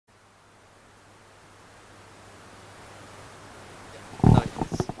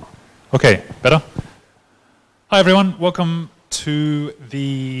Okay, better? Hi everyone, welcome to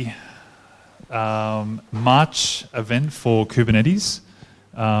the March event for Kubernetes.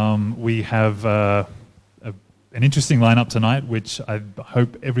 We have an interesting lineup tonight, which I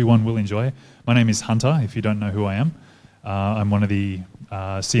hope everyone will enjoy. My name is Hunter, if you don't know who I am. I'm one of the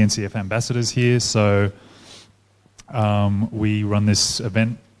CNCF ambassadors here, so we run this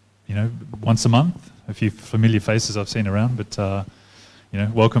event, once a month. A few familiar faces I've seen around, but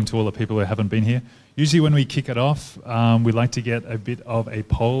welcome to all the people who haven't been here. Usually when we kick it off, we like to get a bit of a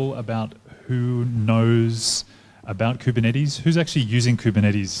poll about who knows about Kubernetes, who's actually using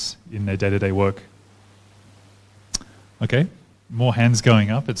Kubernetes in their day-to-day work. Okay, more hands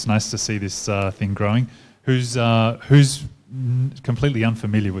going up. It's nice to see this thing growing. Who's completely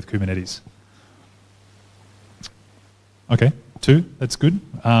unfamiliar with Kubernetes? Okay, 2, that's good.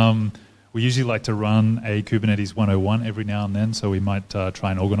 We usually like to run a Kubernetes 101 every now and then, so we might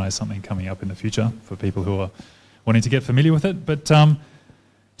try and organize something coming up in the future for people who are wanting to get familiar with it. But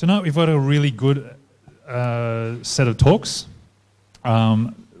tonight we've got a really good set of talks.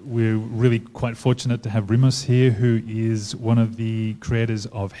 We're really quite fortunate to have Rimas here, who is one of the creators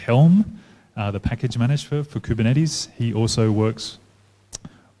of Helm, the package manager for Kubernetes. He also works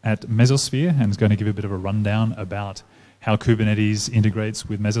at Mesosphere and is going to give a bit of a rundown about how Kubernetes integrates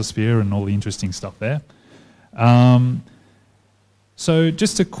with Mesosphere and all the interesting stuff there. So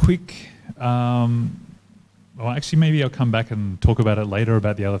just a quick, well actually maybe I'll come back and talk about it later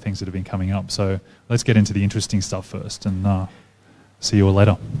about the other things that have been coming up. So let's get into the interesting stuff first and see you all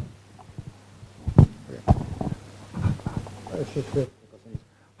later.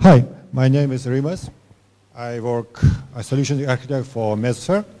 Hi, my name is Rimas. I work as solution architect for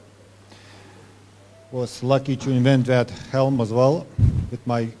Mesosphere. Was lucky to invent that Helm as well with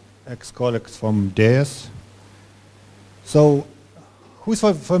my ex-colleagues from DS. So, who's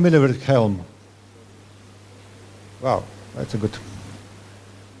familiar with Helm? Wow, that's a good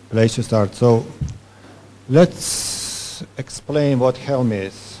place to start. So, let's explain what Helm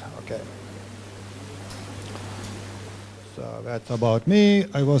is. Okay. So that's about me.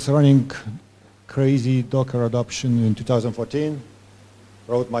 I was running crazy Docker adoption in 2014.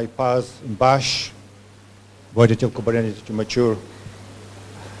 Wrote my path in Bash. Waited till Kubernetes to mature.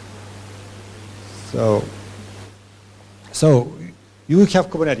 So you have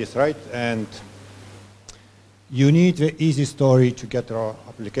Kubernetes, right? And you need the easy story to get our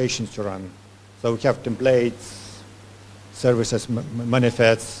applications to run. So we have templates, services,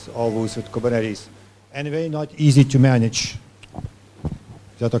 manifests, all those with Kubernetes. And very not easy to manage.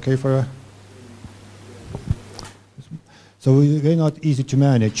 Is that okay for you? So very not easy to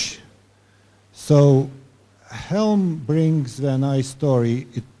manage. So Helm brings a nice story.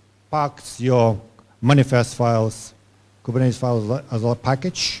 It packs your manifest files, Kubernetes files as a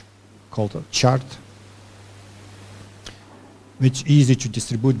package called a chart, which is easy to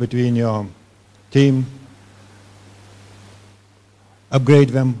distribute between your team,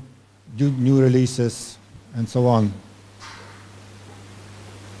 upgrade them, do new releases, and so on.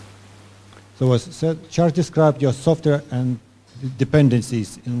 So as said, chart describes your software and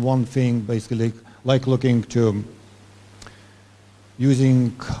dependencies in one thing, basically, like looking to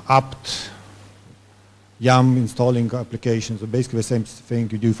using apt, yum, installing applications, so basically the same thing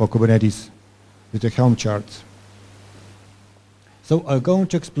you do for Kubernetes with the Helm charts. So I'm going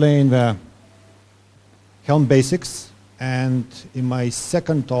to explain the Helm basics, and in my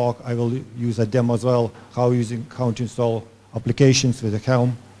second talk I will use a demo as well, how to install applications with the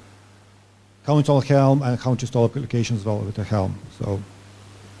Helm, how to install Helm, and how to install applications as well with the Helm.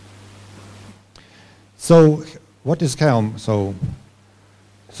 So what is Helm? So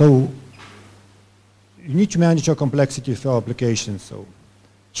you need to manage your complexity for applications. So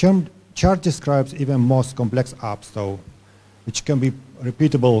chart describes even most complex apps, which can be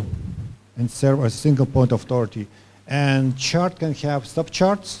repeatable and serve as a single point of authority. And chart can have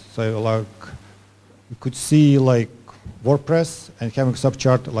subcharts. So like you could see like WordPress and having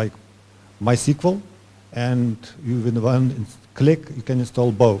subchart like MySQL, and you with one click you can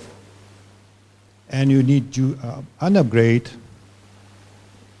install both. And you need to an upgrade.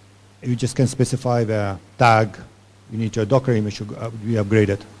 You just can specify the tag. You need your Docker image to be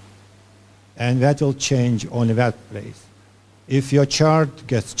upgraded. And that will change only that place. If your chart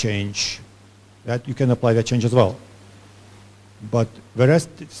gets changed, that you can apply that change as well. But the rest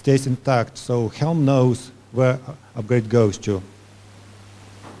stays intact, so Helm knows where upgrade goes to.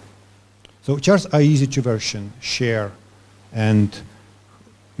 So charts are easy to version, share, and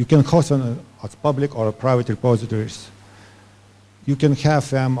you can host them as public or private repositories. You can have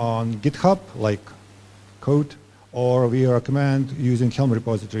them on GitHub, like code, or we recommend using Helm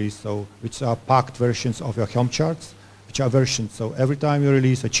repositories, so which are packed versions of your Helm charts, which are versions. So every time you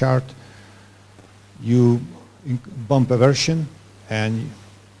release a chart, you bump a version, and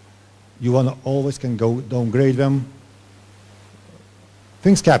you want to always can go downgrade them.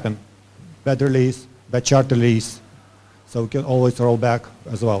 Things happen, bad release, bad chart release, so you can always roll back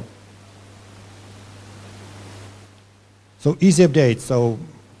as well. So easy updates. So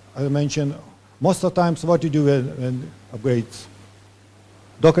as I mentioned, most of the times what you do when upgrades,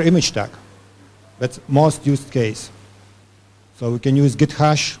 Docker image tag. That's most used case. So we can use git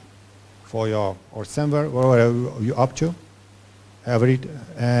hash for your, or semver, whatever you're up to,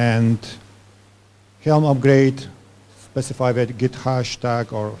 and Helm upgrade, specify that git hash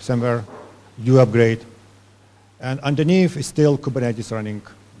tag or semver, you upgrade. And underneath is still Kubernetes running,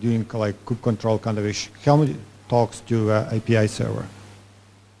 doing like kube control kind of ish. Helm talks to API server.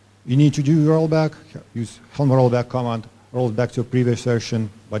 You need to do rollback, use Helm rollback command, roll back to a previous version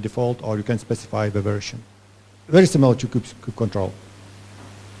by default, or you can specify the version. Very similar to kube control.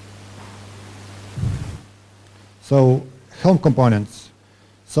 So Helm components.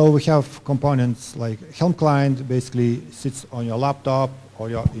 So we have components like Helm client basically sits on your laptop or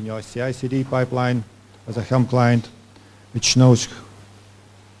in your CI/CD pipeline as a Helm client, which knows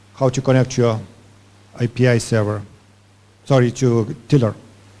how to connect to your API server, to Tiller.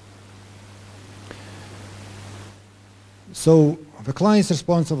 So the client is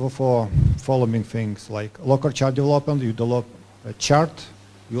responsible for following things like local chart development. You develop a chart.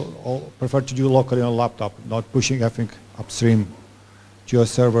 You all prefer to do locally on a laptop, not pushing everything upstream to your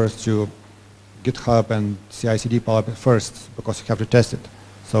servers, to GitHub and CI/CD pipeline first, because you have to test it.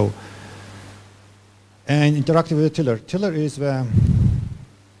 So, and interacting with the Tiller. Tiller is the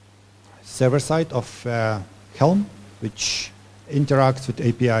server side of Helm, which interacts with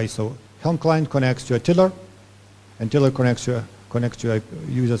API. So Helm client connects to a Tiller, and Tiller connects to a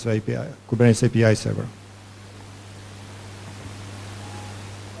user's API, Kubernetes API server.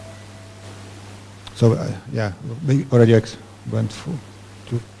 So yeah, we already went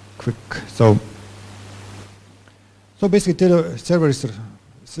too quick. So basically, Tiller server is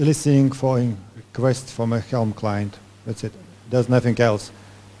listening for requests from a Helm client. That's it. Does nothing else.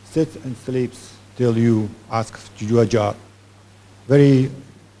 Sits and sleeps till you ask to do a job. Very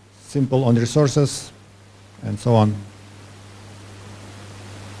simple on resources and so on.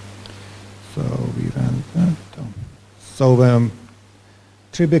 So we ran that down. So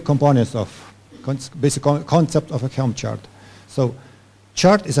three big components of basic concept of a Helm chart. So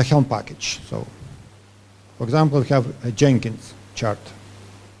chart is a Helm package. So for example, we have a Jenkins chart.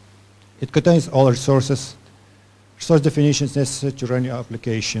 It contains all resource definitions necessary to run your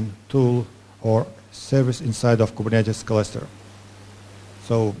application, tool, or service inside of Kubernetes cluster.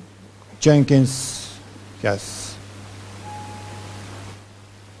 So Jenkins, yes.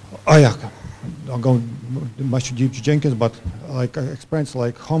 Oh yeah, don't go much deep to Jenkins, but like experience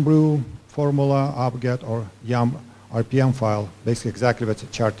like Homebrew, Formula, apt-get, or YAM RPM file, basically exactly what the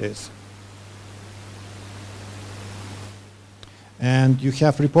chart is. And you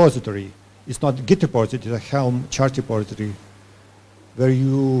have repository. It's not Git repository, it's a Helm chart repository where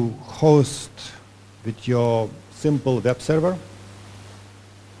you host with your simple web server.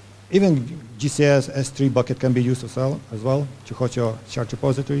 Even GCS S3 bucket can be used as well to host your chart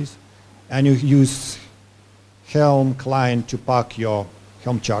repositories. And you use Helm client to pack your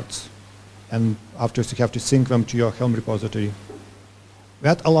Helm charts. And afterwards you have to sync them to your Helm repository.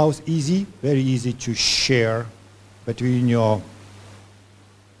 That allows very easy to share between your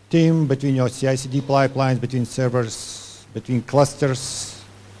team, between your CI/CD pipelines, between servers, between clusters.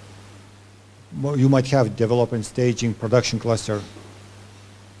 You might have development, staging, production cluster.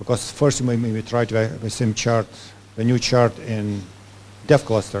 Because first you maybe try to have the same chart, the new chart in dev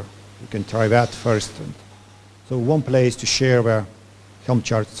cluster. You can try that first. So one place to share the Helm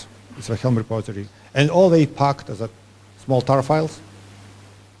charts is a Helm repository. And all they packed as a small tar files.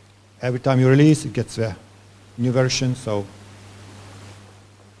 Every time you release, it gets a new version. So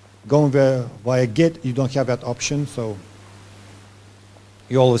going via Git, you don't have that option. So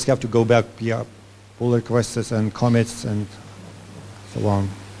you always have to go back via pull requests and commits and so on.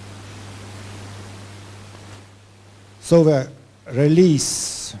 So the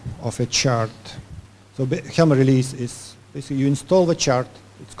release of a chart. So Helm release is basically you install the chart.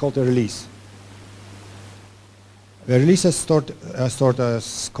 It's called a release. The release is stored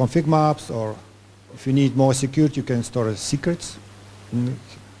as config maps, or if you need more security, you can store as secrets,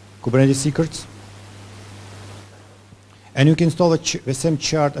 Kubernetes secrets. And you can install the same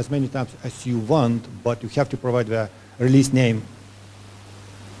chart as many times as you want, but you have to provide the release name.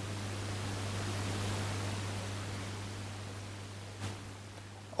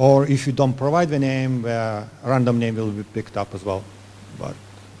 Or if you don't provide the name, a random name will be picked up as well. But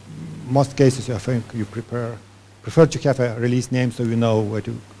most cases, I think you prefer to have a release name so you know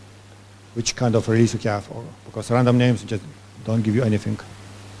which kind of release you have, or because random names just don't give you anything.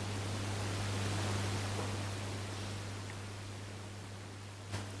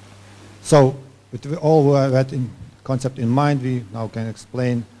 So with all that concept in mind, we now can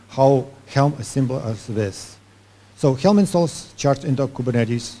explain how Helm is simple as this. So Helm installs charts into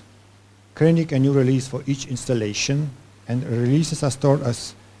Kubernetes, creating a new release for each installation, and releases are stored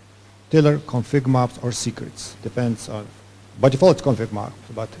as tiller config maps or secrets. Depends on, by default it's config maps,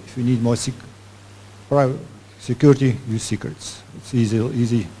 but if you need more security, use secrets. It's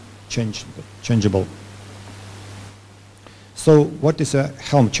easy changeable. So what is a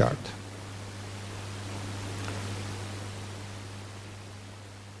Helm chart?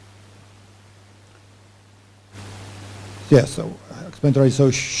 Yeah, so explanatory. So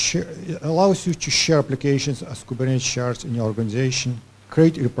it allows you to share applications as Kubernetes charts in your organization,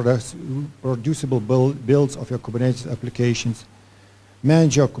 create reproducible builds of your Kubernetes applications,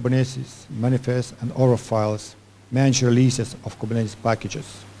 manage your Kubernetes manifest and other files, manage releases of Kubernetes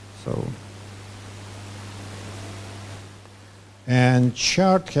packages. So, and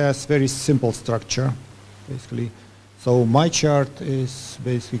chart has very simple structure, basically. So my chart is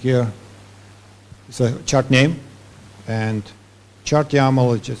basically here. It's a chart name. And chart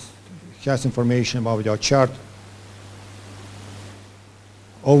YAML just has information about your chart,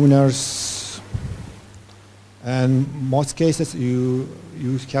 owners, and most cases you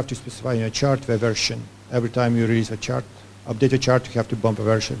have to specify in a chart the version. Every time you release a chart, update a chart, you have to bump a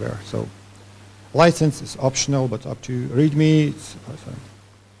version there. So license is optional, but up to you. README,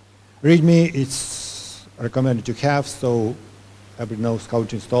 it's recommended to have, so everybody knows how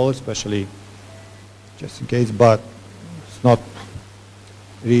to install it, especially just in case, but not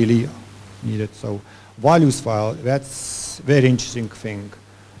really needed. So values file, that's very interesting thing.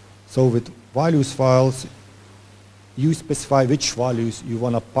 So with values files, you specify which values you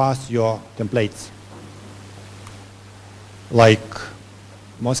want to pass your templates. Like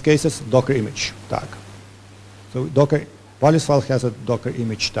most cases, Docker image tag. So Docker values file has a Docker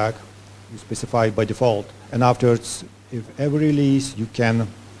image tag you specify by default, and afterwards, if every release you can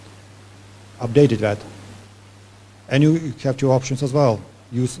update that. And you have two options as well.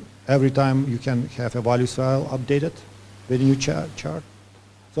 Use every time you can have a values file updated with a new chart,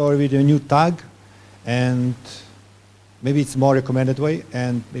 so with a new tag, and maybe it's more recommended way,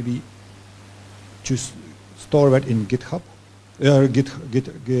 and maybe choose store that in GitHub, Git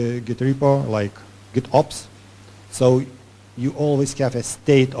repo like GitOps. So you always have a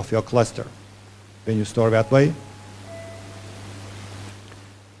state of your cluster when you store that way.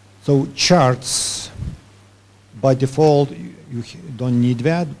 So charts. By default, you don't need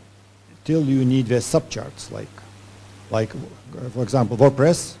that till you need the subcharts. Like for example,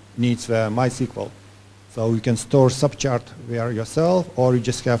 WordPress needs the MySQL. So you can store subchart there yourself, or you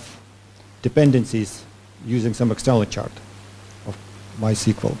just have dependencies using some external chart of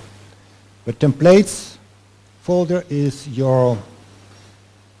MySQL. The templates folder is your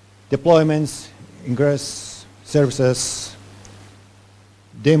deployments, ingress, services,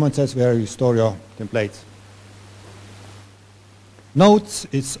 daemon sets where you store your templates. Notes,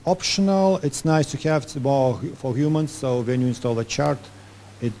 it's optional. It's nice to have. It's more for humans. So when you install a chart,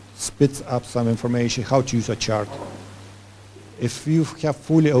 it spits up some information how to use a chart. If you have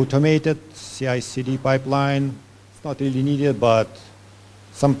fully automated CI/CD pipeline, it's not really needed, but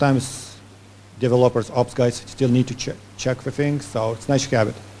sometimes developers, ops guys still need to check the things. So it's nice to have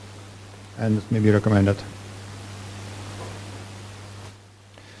it, and maybe recommended.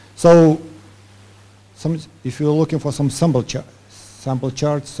 So if you're looking for some sample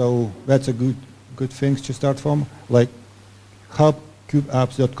charts, so that's a good thing to start from, like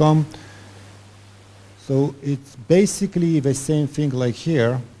hub-kubeapps.com. So it's basically the same thing like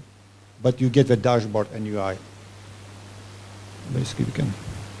here, but you get the dashboard and UI. Basically, we can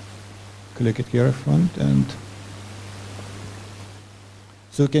click it here front, and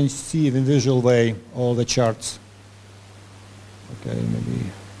so you can see in visual way all the charts. Okay,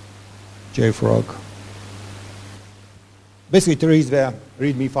 maybe JFrog. Basically, it reads the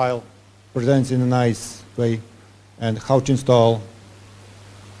README file, presents in a nice way, and how to install.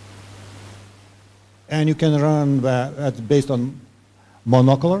 And you can run that's based on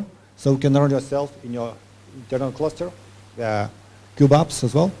monocular, so you can run yourself in your internal cluster, the kubeapps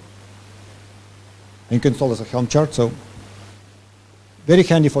as well. And you can install as a Helm chart, so very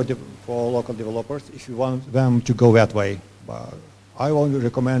handy for local developers if you want them to go that way. But I would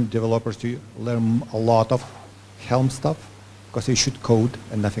recommend developers to learn a lot of Helm stuff because you should code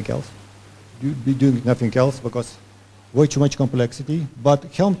and nothing else. You'd be doing nothing else because way too much complexity. But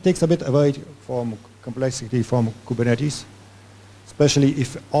Helm takes a bit away from complexity from Kubernetes, especially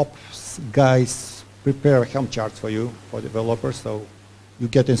if ops guys prepare Helm charts for you, for developers. So you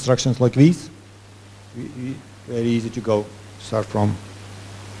get instructions like these. Very easy to go start from.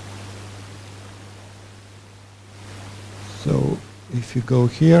 So if you go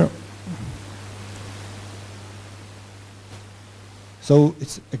here, so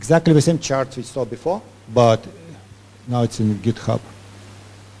it's exactly the same chart we saw before, but now it's in GitHub.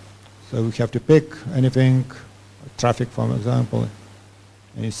 So we have to pick anything, traffic, for example,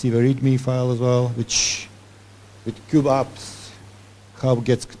 and you see the README file as well, which with kubeapps, how it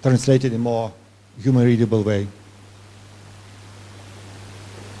gets translated in more human readable way.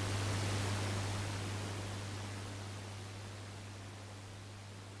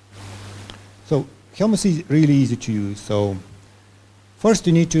 So Helm is really easy to use. So first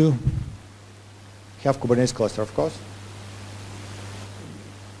you need to have Kubernetes cluster, of course.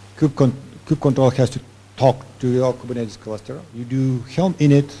 Kube-control has to talk to your Kubernetes cluster. You do Helm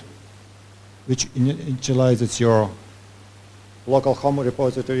init, which initializes your local Helm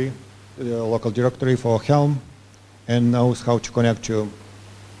repository, the local directory for Helm, and knows how to connect to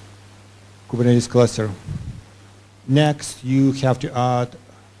Kubernetes cluster. Next, you have to add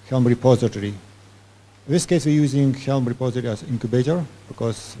Helm repository. In this case, we're using Helm repository as incubator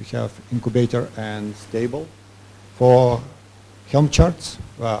because we have incubator and stable for Helm charts,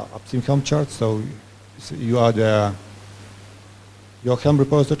 upstream Helm charts. So you add your Helm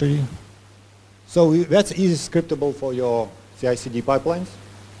repository. So that's easy scriptable for your CI/CD pipelines.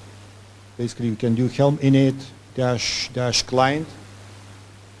 Basically, you can do Helm init dash client.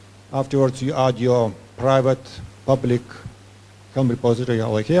 Afterwards, you add your private public Helm repository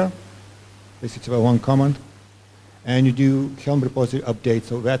over here. This is one command. And you do Helm repository update,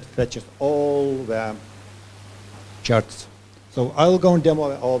 so that fetches all the charts. So I'll go and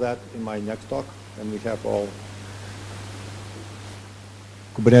demo all that in my next talk, and we have all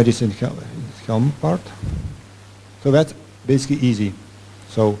Kubernetes and Helm part. So that's basically easy.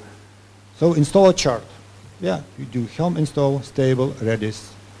 So install a chart. Yeah, you do Helm install stable Redis.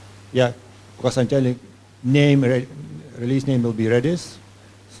 Yeah, because I'm telling release name will be Redis.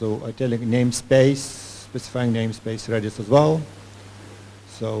 So I'm telling namespace, specifying namespace Redis as well.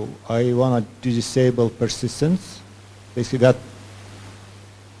 So I want to disable persistence. Basically that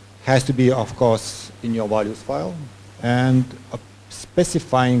has to be, of course, in your values file, and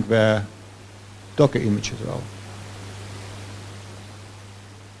specifying the Docker image as well.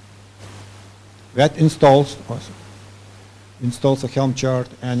 That installs a Helm chart,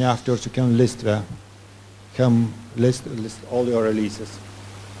 and afterwards you can list the Helm list all your releases.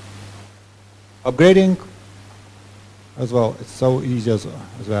 Upgrading as well, it's so easy as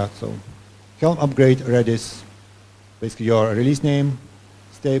that. So Helm upgrade Redis, basically your release name,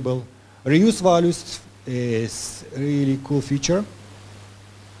 stable. Reuse values is a really cool feature.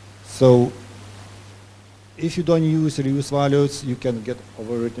 So if you don't use reuse values, you can get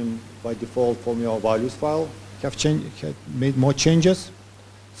overwritten by default from your values file. Have made more changes.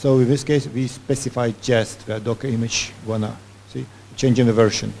 So in this case, we specify just the Docker image wanna see changing the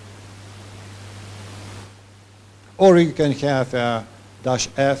version. Or you can have a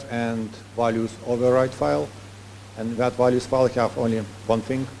 -f and values override file, and that values file have only one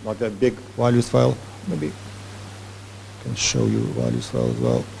thing, not a big values file. Maybe I can show you values file as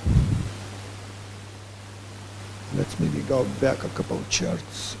well. Let's maybe go back a couple of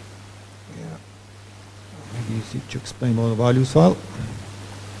charts. Yeah, maybe easy to explain more the values file.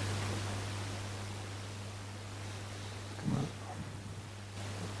 Come on.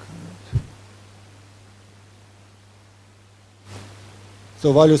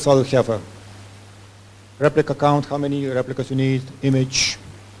 So values file have a replica count, how many replicas you need, image,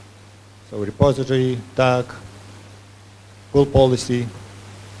 so repository, tag, pull policy,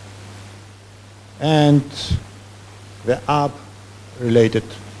 and the app related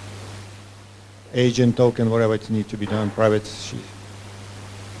agent token, whatever it needs to be done, private.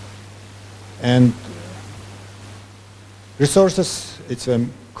 And resources, it's a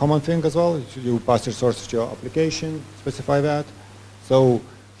common thing as well. You pass resources to your application, specify that. So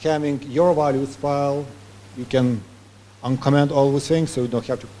having your values file, you can uncomment all those things, so you don't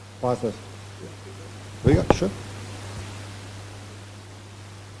have to pass it. Yeah, sure.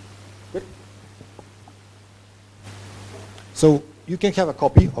 Good. So you can have a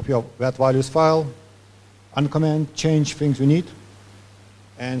copy of your that values file, uncomment, change things you need,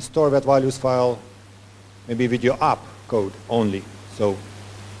 and store that values file maybe with your app code only. So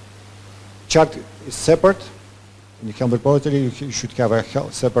chart is separate, in the Helm repository, you should have a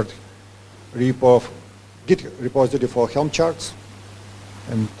separate repo, Git repository for Helm charts,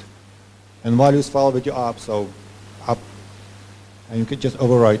 and values file with your app, so app, and you can just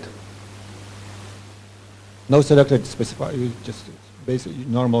overwrite. No selector to specify, you just basically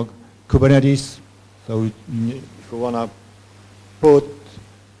normal Kubernetes. So if you want to put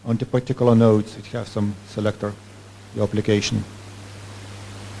onto particular nodes, it has some selector, your application.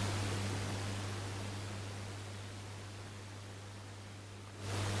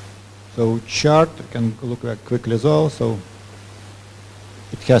 So chart, I can look at quickly as well. So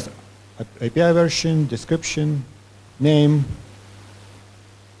it has API version, description, name.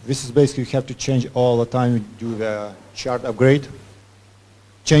 This is basically you have to change all the time you do the chart upgrade.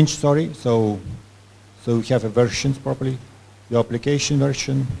 Change, sorry. So you have a versions properly, your application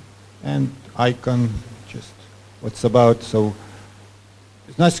version, and icon, just what's about. So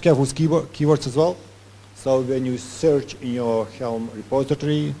it's nice to have with keywords as well. So when you search in your Helm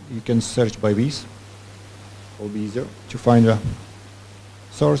repository, you can search by these. It will be easier to find the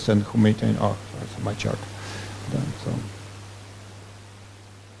source and who maintained my chart. Done,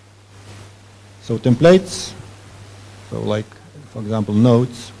 so templates, so like, for example,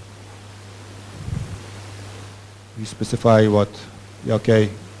 nodes. You specify what, okay,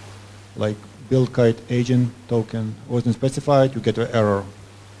 like build kite agent token wasn't specified, you get an error.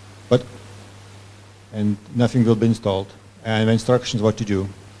 And nothing will be installed. And the instructions what to do.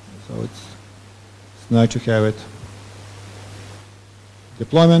 So it's nice to have it.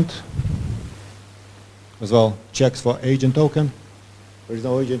 Deployment as well. Checks for agent token. There is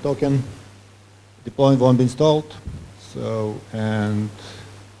no agent token. Deployment won't be installed. So, and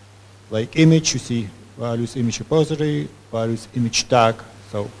like image, you see values image repository, values image tag.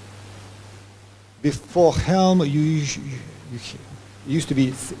 So before Helm, you used to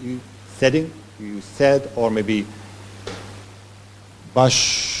be setting. You set, or maybe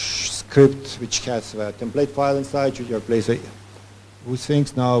bash script which has a template file inside, you replace it with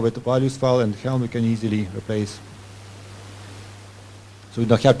things. Now with the values file and Helm, you can easily replace. So you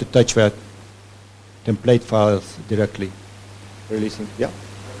don't have to touch that template files directly. Releasing, yeah.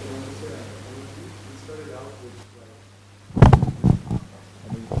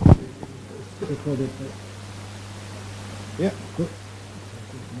 Yeah, good.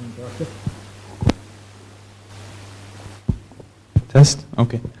 Test?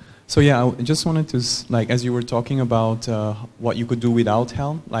 Okay. So yeah, I just wanted to, like, as you were talking about what you could do without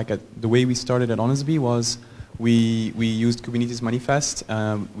Helm, like the way we started at HonestBee was we used Kubernetes manifest.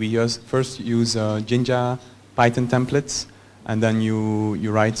 We first use Jinja Python templates, and then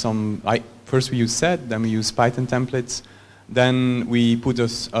you write some, first we use sed, then we use Python templates, then we put a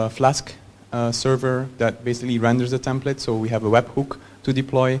Flask server that basically renders the template, so we have a webhook to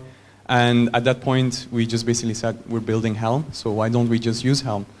deploy. And at that point, we just basically said, we're building Helm, so why don't we just use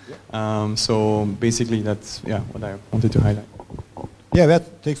Helm? Yeah. So basically, that's what I wanted to highlight. Yeah,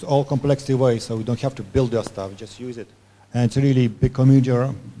 that takes all complexity away, so we don't have to build your stuff, just use it. And it's really big community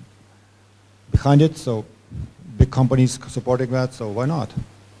behind it, so big companies supporting that, so why not?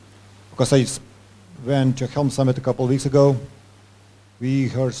 Because I went to Helm Summit a couple of weeks ago. We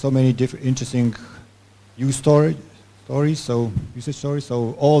heard so many different interesting usage stories, so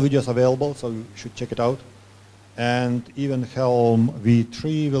all videos available, so you should check it out. And even Helm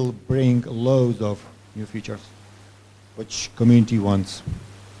v3 will bring loads of new features, which community wants.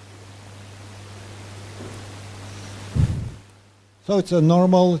 So it's a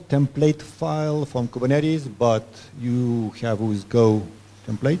normal template file from Kubernetes, but you have with Go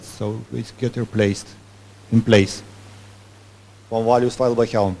templates, so it's get replaced in place from values file by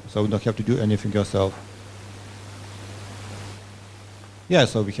Helm, so you don't have to do anything yourself. Yeah,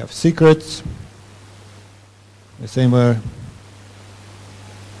 so we have secrets, the same way.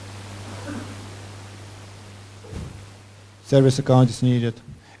 Service account is needed.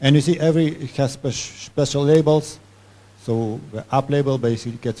 And you see it has special labels. So the app label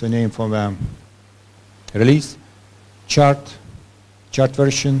basically gets a name from release, chart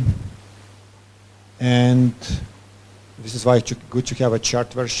version, and this is why it's good to have a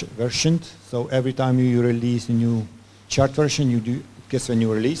chart version. So every time you release a new chart version, it gets a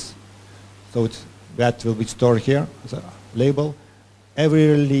new release. So that will be stored here as a label. Every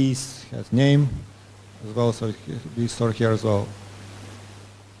release has name as well, so it will be stored here as well.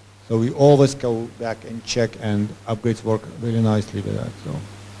 So we always go back and check, and upgrades work really nicely with that. So.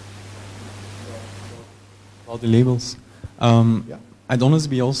 About the labels. At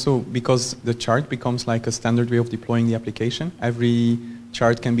HonestBee also, because the chart becomes like a standard way of deploying the application, every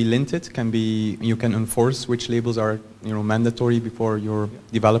chart can be linted, you can enforce which labels are mandatory before your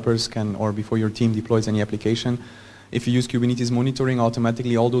developers can, or before your team deploys any application. If you use Kubernetes monitoring,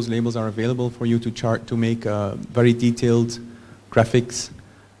 automatically all those labels are available for you to make very detailed graphics.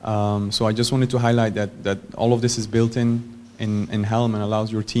 So I just wanted to highlight that all of this is built in Helm and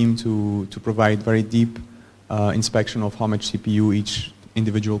allows your team to provide very deep inspection of how much CPU each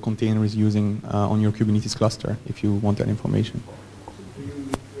individual container is using on your Kubernetes cluster, if you want that information. Do you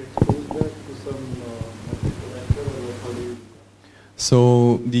expose that to some metric or how do you?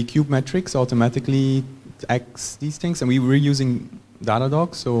 So the kube metrics automatically acts these things, and we were using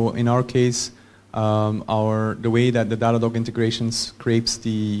Datadog. So in our case, the way that the Datadog integration scrapes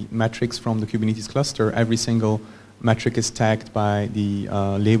the metrics from the Kubernetes cluster, every single metric is tagged by the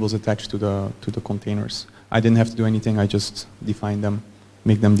labels attached to the containers. I didn't have to do anything. I just defined them,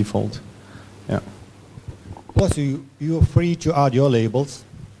 make them default. Yeah. Plus, you're free to add your labels.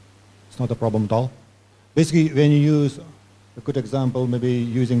 It's not a problem at all. Basically, when you use a good example, maybe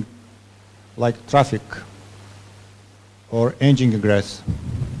using like traffic or engine egress.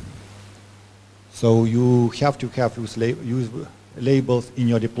 So you have to have use labels in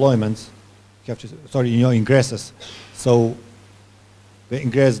your deployments. You have to, sorry, in your ingresses. So the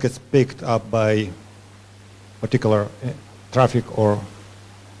ingress gets picked up by particular traffic or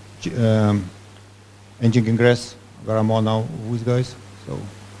engine ingress, where I'm on now with guys. So.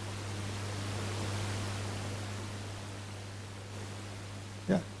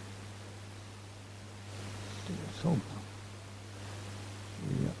 Yeah. So.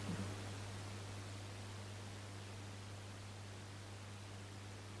 Yeah.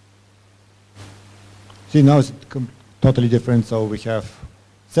 See, now it's totally different. So we have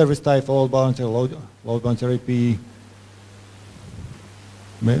service type, load balancer, load balancer AP,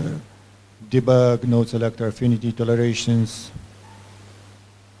 debug, node selector, affinity, tolerations,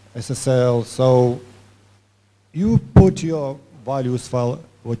 SSL. So you put your values file,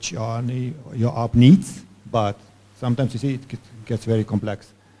 which your app needs, but sometimes you see it gets very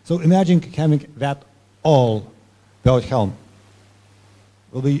complex. So imagine having that all without Helm.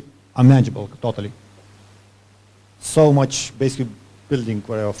 It will be unmanageable totally. So much basically building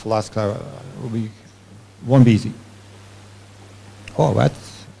whatever Flask won't be easy. Oh,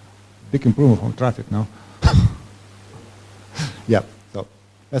 that's big improvement on traffic now. Yeah, so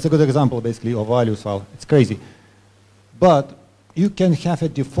that's a good example basically of values file. It's crazy. But you can have a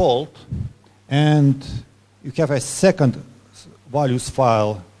default and you have a second values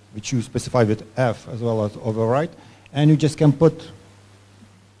file which you specify with F as well as override, and you just can put,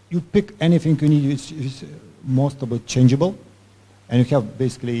 you pick anything you need, it's most of it changeable, and you have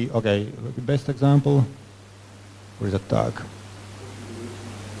basically, okay, the best example, where is the tag?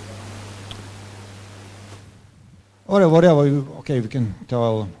 Or whatever, okay, we can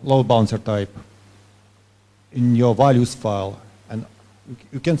tell load balancer type in your values file, and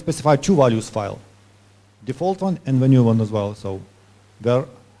you can specify two values file, default one and the new one as well. So the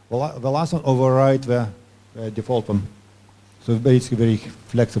last one override the default one. So it's basically very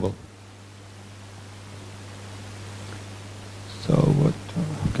flexible. So what?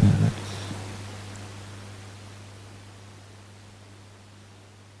 Okay,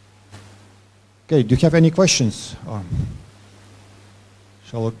 okay. Do you have any questions?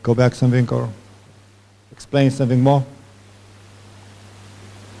 Shall I go back something or explain something more?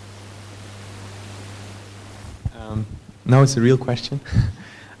 Now it's a real question.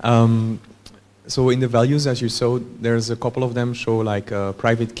 So in the values, as you saw, there's a couple of them show like a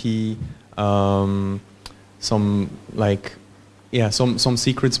private key, some like, yeah, some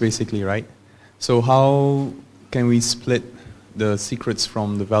secrets basically, right? So how can we split the secrets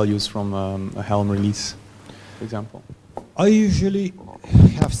from the values from a Helm release, for example? I usually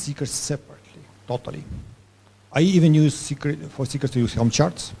have secrets separately, totally. I even use for secrets to use Helm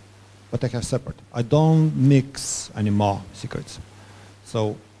charts, but I have separate. I don't mix anymore secrets.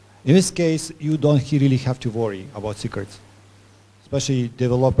 So in this case, you don't really have to worry about secrets, especially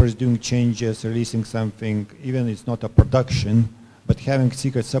developers doing changes, releasing something, even if it's not a production, but having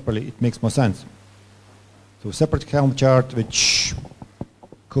secrets separately, it makes more sense. So separate Helm chart, which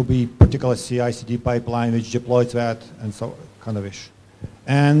could be particular CI/CD pipeline, which deploys that, and so kind of ish.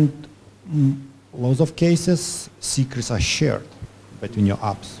 And lots of cases, secrets are shared between your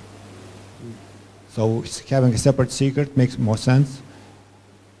apps. So having a separate secret makes more sense.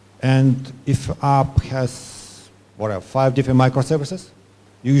 And if app has, whatever, 5 different microservices,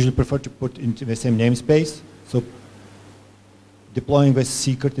 you usually prefer to put into the same namespace. So deploying the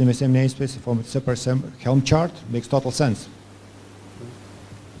secret in the same namespace from a separate Helm chart makes total sense.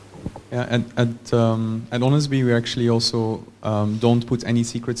 Yeah, at Honestbee, we actually also don't put any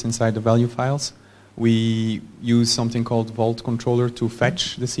secrets inside the value files. We use something called Vault Controller to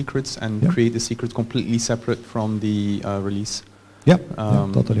fetch the secrets and create the secrets completely separate from the release. Yeah,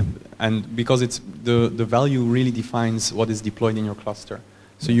 totally. And because it's the value really defines what is deployed in your cluster.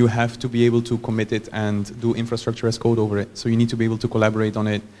 So you have to be able to commit it and do infrastructure as code over it. So you need to be able to collaborate on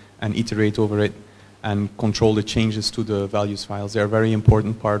it and iterate over it and control the changes to the values files. They're a very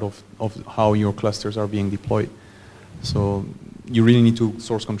important part of how your clusters are being deployed. So you really need to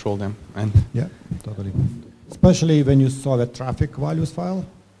source control them. And yeah, totally. Especially when you saw the traffic values file,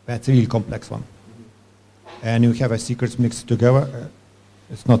 that's a really complex one. And you have a secrets mixed together,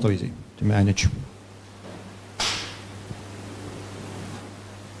 it's not so easy to manage.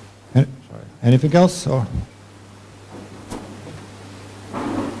 Sorry. Anything else? Or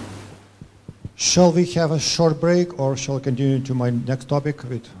shall we have a short break, or shall I continue to my next topic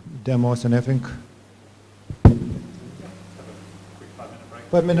with demos and everything?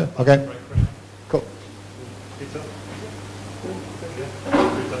 5 minutes? Okay. Cool.